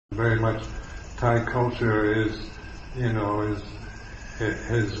very much Thai culture is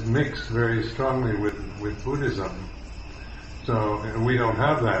has mixed very strongly with Buddhism. So we don't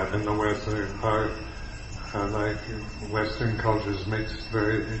have that in the West. Like Western cultures mixed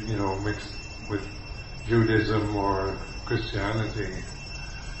mixed with Judaism or Christianity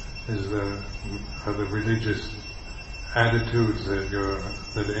are the religious attitudes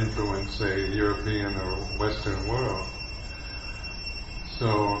that influence, say, European or Western world.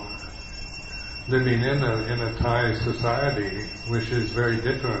 So living in a Thai society, which is very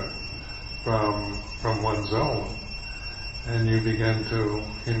different from one's own, and you begin to,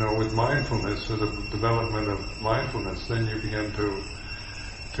 with mindfulness, with the development of mindfulness, then you begin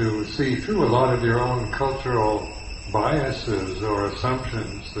to see through a lot of your own cultural biases or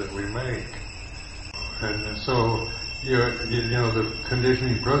assumptions that we make. And so the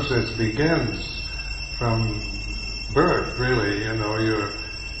conditioning process begins from birth, really.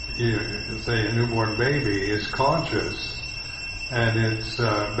 You say a newborn baby is conscious, and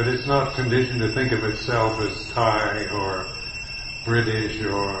but it's not conditioned to think of itself as Thai or British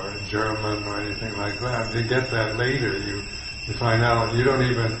or German or anything like that. You get that later. You find out you don't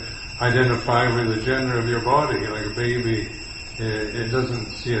even identify with the gender of your body. Like a baby, it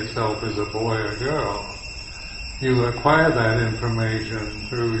doesn't see itself as a boy or girl. You acquire that information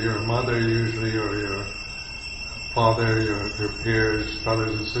through your mother usually, or your father, your peers,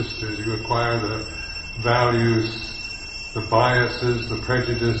 brothers and sisters. You acquire the values, the biases, the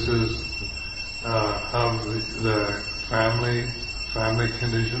prejudices of the family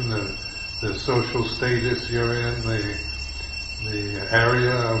condition, the social status you're in, the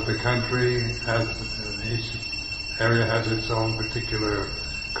area of the country. Each area has its own particular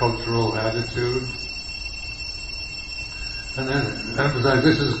cultural attitude. And then emphasize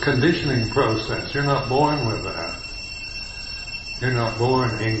this is a conditioning process. You're not born with that. You're not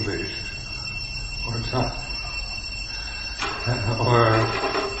born English or Thai, or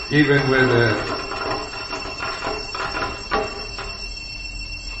even with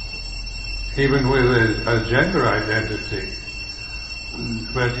a gender identity.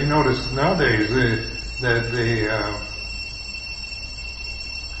 But you notice nowadays that the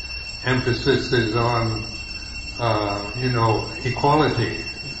emphasis is on equality,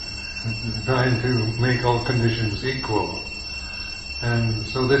 trying to make all conditions equal. And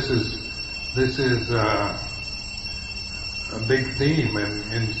so this is a big theme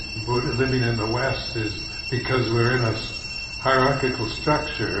in living in the West, is because we're in a hierarchical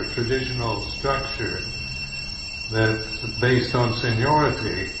structure, a traditional structure that's based on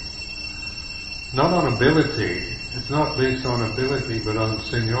seniority, not on ability. It's not based on ability, but on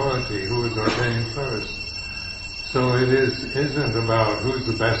seniority, who is ordained first. So it isn't about who's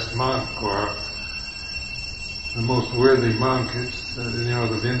the best monk or the most worthy monk. It's, the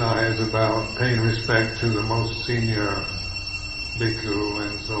Vinaya is about paying respect to the most senior bhikkhu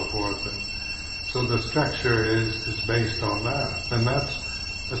and so forth. And so the structure is based on that. And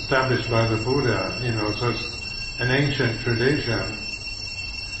that's established by the Buddha, so it's an ancient tradition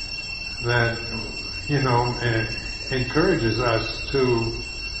that, encourages us to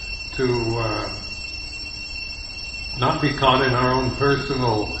not be caught in our own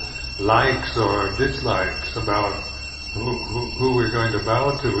personal likes or dislikes about who we're going to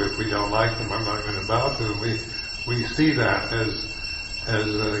bow to. If we don't like them, I'm not going to bow to them. We see that as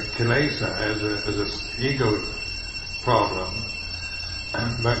a kilesa, as a ego problem.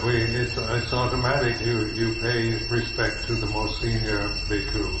 But it's automatic. You pay respect to the most senior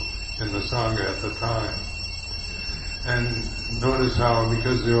bhikkhu in the sangha at the time. And notice how,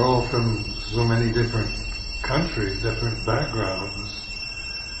 because they're all from so many different countries, different backgrounds,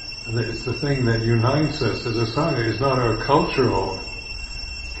 it's the thing that unites us as a sangha. It's not our cultural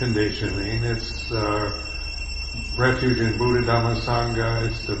conditioning, it's our refuge in Buddha Dhamma Sangha,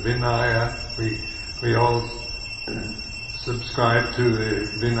 it's the Vinaya. We all subscribe to the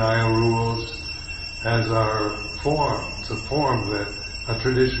Vinaya rules as our form. It's a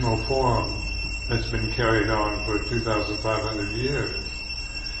traditional form that's been carried on for 2,500 years.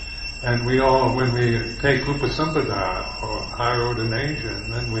 And we all, when we take Upasampada or higher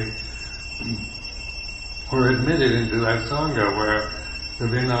ordination, then we're admitted into that Sangha where the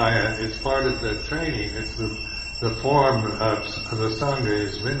Vinaya is part of the training. It's the form of the Sangha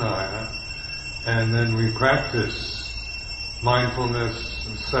is Vinaya. And then we practice mindfulness,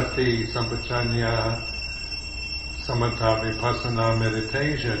 sati, sampajanya, samatha, vipassana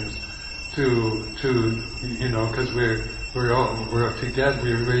meditations because we're together,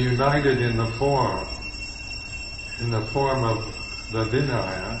 we're united in the form of the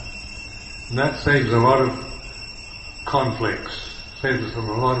Vinaya, and that saves a lot of conflicts saves us from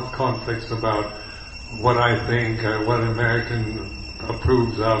a lot of conflicts about what I think, what American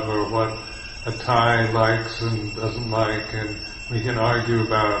approves of, or what a Thai likes and doesn't like, and we can argue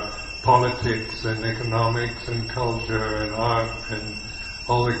about politics and economics and culture and art and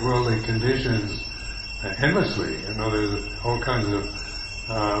all the worldly conditions endlessly. You know, there's all kinds of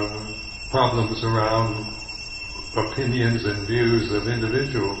problems around opinions and views of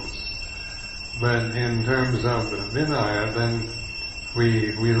individuals. But in terms of Vinaya, then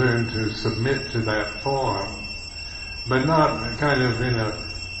we learn to submit to that form, but not kind of in a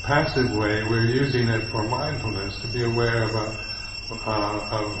passive way. We're using it for mindfulness, to be aware of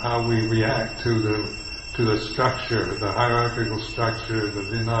how we react to the structure, the hierarchical structure, the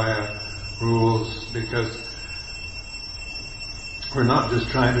Vinaya rules, because we're not just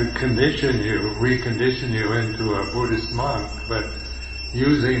trying to recondition you into a Buddhist monk, but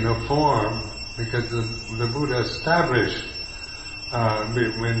using a form, because the Buddha established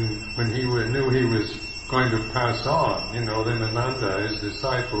when he knew he was going to pass on. You know, then Ananda, his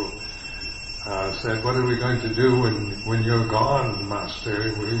disciple, said, "What are we going to do when you're gone,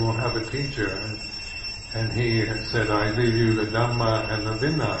 Master? We won't have a teacher." And he said, "I leave you the Dhamma and the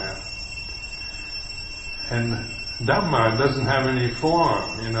Vinaya." And Dhamma doesn't have any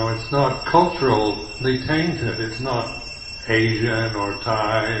form. You know, it's not culturally tainted. It's not Asian or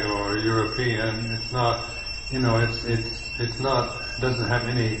Thai or European. It's not, you know, it's not, doesn't have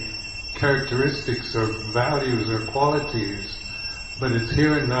any characteristics or values or qualities, but it's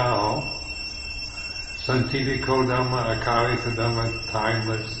here and now. Santiliko Dhamma, Akarika Dhamma,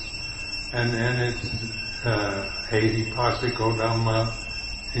 timeless, and it's Ehipasiko Dhamma,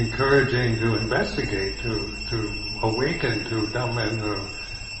 encouraging to investigate, to awaken to Dhamma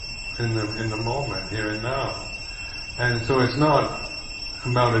in the moment, here and now. And so it's not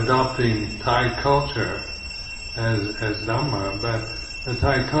about adopting Thai culture as Dhamma, but the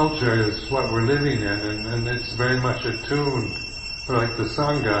Thai culture is what we're living in, and it's very much attuned, like the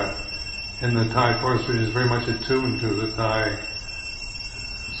Sangha in the Thai forest is very much attuned to the Thai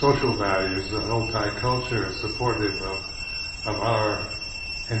social values. The whole Thai culture is supportive of our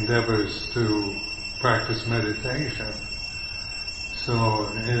endeavors to practice meditation.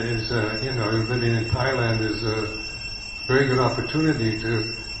 So it is, you know, living in Thailand is a very good opportunity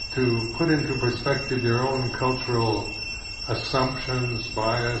to put into perspective your own cultural assumptions,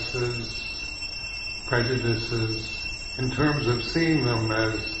 biases, prejudices, in terms of seeing them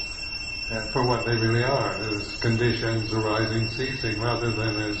as for what they really are, as conditions arising, ceasing, rather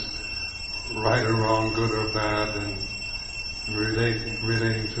than as right or wrong, good or bad, and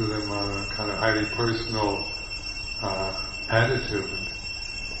relating to them on a kind of highly personal attitude.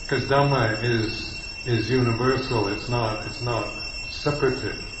 Because Dhamma is universal. It's not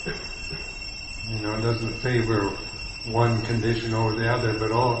separative. You know, it doesn't favor one condition over the other,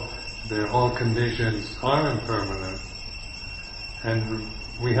 but all conditions are impermanent, and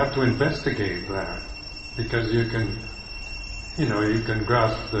we have to investigate that, because you can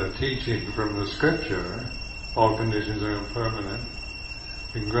grasp the teaching from the scripture. All conditions are impermanent.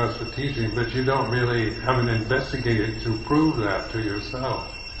 You can grasp the teaching, but you haven't investigated to prove that to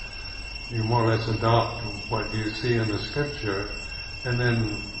yourself. You more or less adopt what you see in the scripture, and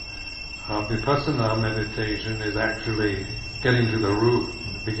then vipassana meditation is actually getting to the root,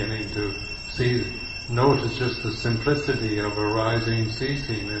 beginning to notice just the simplicity of arising,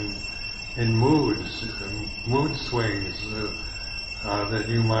 ceasing in moods, mood swings that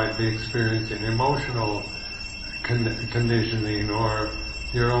you might be experiencing, emotional conditioning, or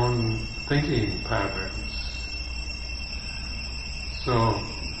your own thinking patterns. So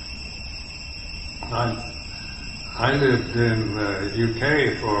I lived in the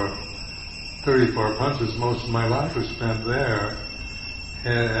UK for 34 punches. Most of my life was spent there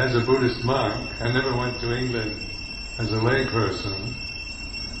as a Buddhist monk. I never went to England as a layperson,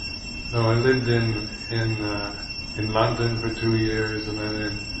 though I lived in London for 2 years, and then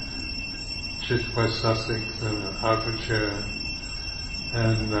in West Sussex and Hertfordshire,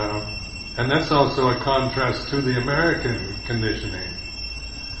 and that's also a contrast to the American conditioning,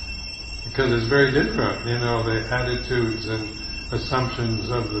 because it's very different. You know, the attitudes and assumptions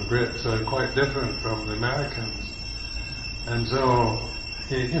of the Brits are quite different from the Americans, and so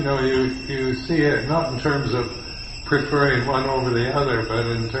you see it not in terms of preferring one over the other, but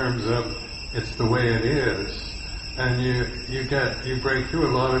in terms of it's the way it is, and you break through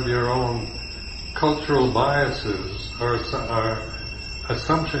a lot of your own cultural biases or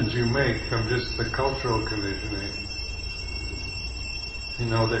assumptions you make from just the cultural conditioning. You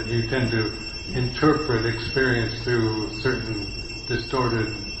know, that you tend to interpret experience through certain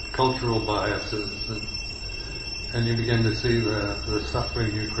distorted cultural biases, and you begin to see the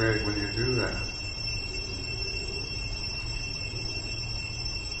suffering you create when you do that.